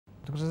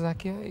Dr.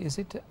 Zakia, is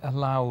it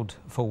allowed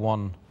for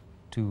one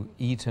to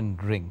eat and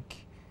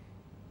drink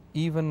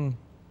even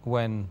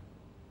when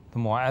the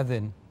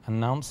mu'adhin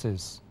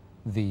announces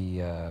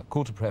the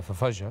call to prayer for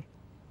Fajr?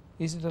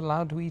 Is it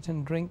allowed to eat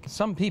and drink?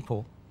 Some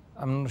people,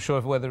 I'm not sure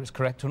whether it's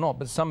correct or not,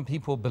 but some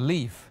people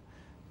believe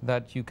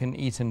that you can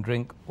eat and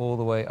drink all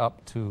the way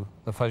up to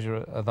the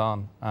Fajr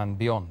Adhaan and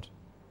beyond.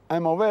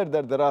 I'm aware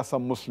that there are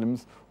some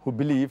Muslims who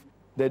believe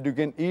that you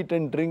can eat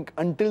and drink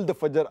until the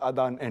Fajr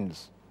Adhaan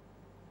ends.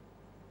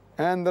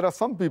 And there are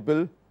some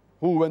people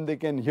who, when they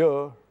can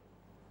hear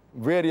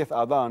various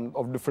adhan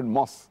of different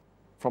mosques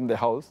from their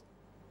house,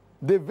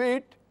 they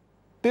wait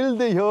till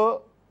they hear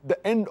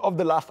the end of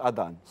the last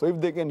adhan. So if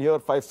they can hear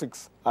 5,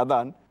 6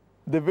 adhan,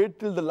 they wait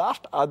till the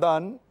last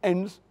adhan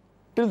ends.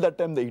 Till that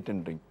time they eat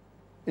and drink.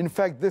 In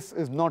fact, this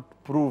is not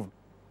proved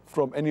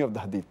from any of the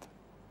hadith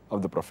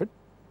of the Prophet.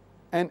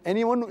 And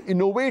anyone who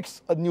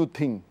innovates a new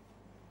thing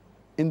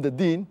in the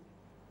deen,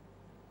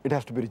 it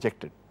has to be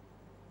rejected.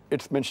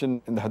 It's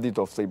mentioned in the hadith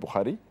of Sahih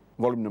Bukhari,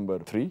 volume number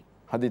 3,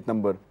 hadith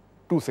number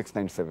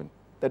 2697,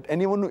 that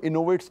anyone who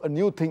innovates a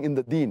new thing in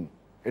the deen,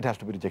 it has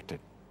to be rejected.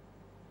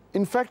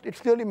 In fact, it's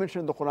clearly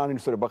mentioned in the Quran in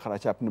Surah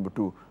Baqarah, chapter number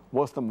 2,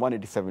 verse number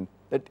 187,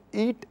 that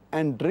eat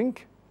and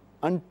drink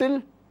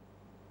until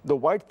the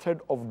white thread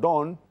of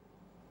dawn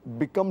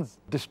becomes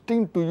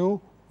distinct to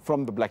you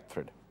from the black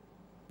thread.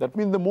 That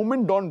means the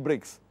moment dawn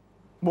breaks,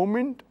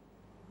 moment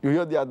you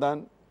hear the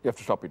adhan, you have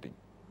to stop eating.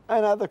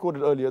 And as I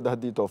quoted earlier, the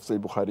hadith of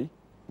Sahih Bukhari,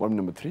 volume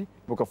number 3,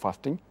 book of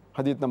fasting,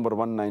 hadith number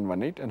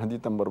 1918 and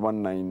hadith number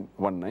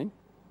 1919,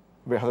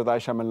 where Hazrat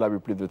Aisha, may Allah be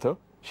pleased with her,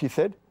 she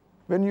said,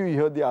 when you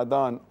hear the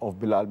adhan of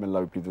Bilal, may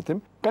Allah be pleased with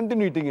him,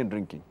 continue eating and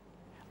drinking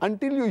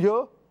until you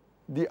hear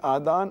the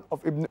adhan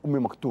of Ibn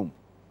Maktoum.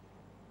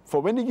 For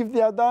when he gives the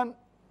adhan,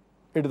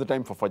 it is the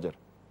time for Fajr,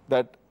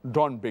 that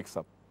dawn breaks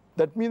up.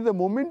 That means the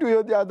moment you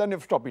hear the adhan, you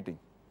have to stop eating.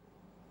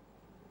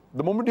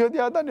 The moment you hear the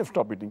adhan, you have to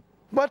stop eating.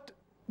 But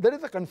there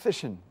is a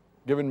concession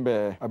given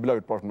by our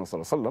beloved Prophet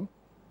ﷺ.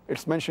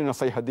 It's mentioned in a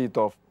Sahih hadith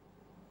of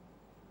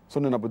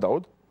Sunan Abu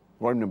Dawud,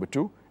 volume number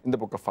 2, in the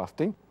book of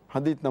fasting,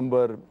 hadith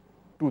number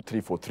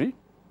 2343,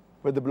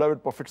 where the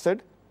beloved Prophet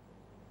said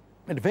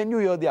that when you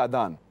hear the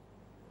adhan,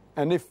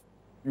 and if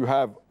you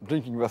have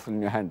drinking vessel in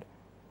your hand,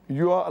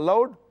 you are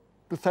allowed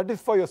to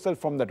satisfy yourself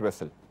from that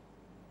vessel.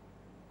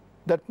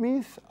 That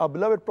means our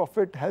beloved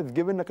Prophet has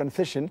given a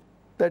concession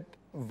that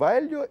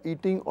while you're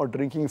eating or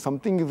drinking,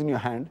 something is in your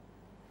hand,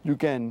 you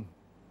can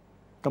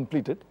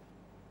complete it.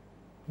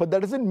 But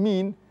that doesn't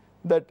mean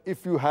that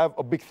if you have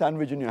a big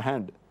sandwich in your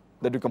hand,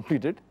 that you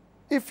complete it.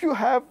 If you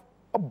have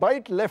a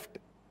bite left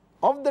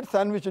of that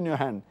sandwich in your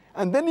hand,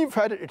 and then you've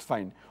had it, it's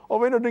fine. Or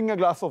when you're drinking a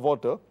glass of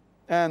water,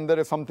 and there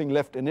is something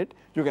left in it,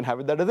 you can have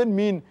it. That doesn't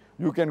mean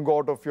you can go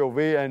out of your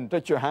way and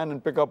touch your hand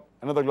and pick up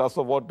another glass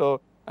of water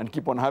and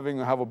keep on have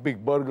a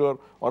big burger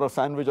or a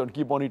sandwich and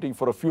keep on eating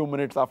for a few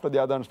minutes after the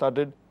adhan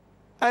started.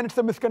 And it's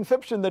a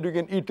misconception that you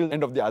can eat till the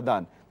end of the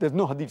adhan. There's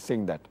no hadith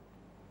saying that.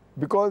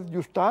 Because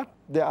you start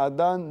the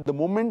adhan the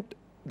moment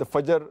the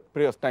Fajr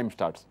prayer time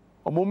starts.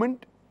 A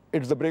moment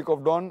it's the break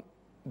of dawn,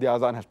 the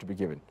adhan has to be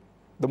given.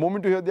 The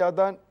moment you hear the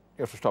adhan, you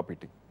have to stop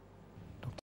eating.